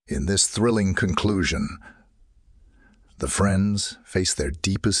In this thrilling conclusion, the friends face their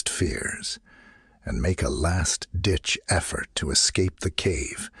deepest fears and make a last-ditch effort to escape the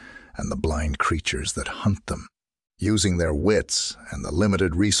cave and the blind creatures that hunt them. Using their wits and the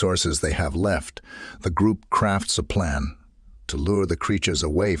limited resources they have left, the group crafts a plan to lure the creatures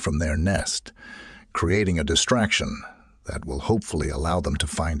away from their nest, creating a distraction that will hopefully allow them to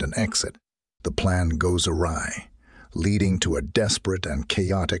find an exit. The plan goes awry, leading to a desperate and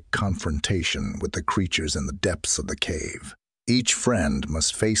chaotic confrontation with the creatures in the depths of the cave. Each friend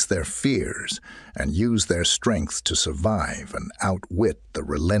must face their fears and use their strength to survive and outwit the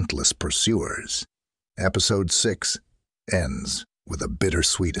relentless pursuers. Episode 6 ends with a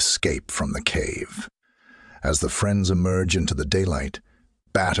bittersweet escape from the cave. As the friends emerge into the daylight,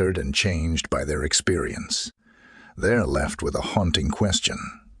 battered and changed by their experience, they're left with a haunting question.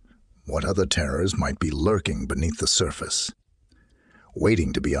 What other terrors might be lurking beneath the surface,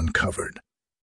 waiting to be uncovered?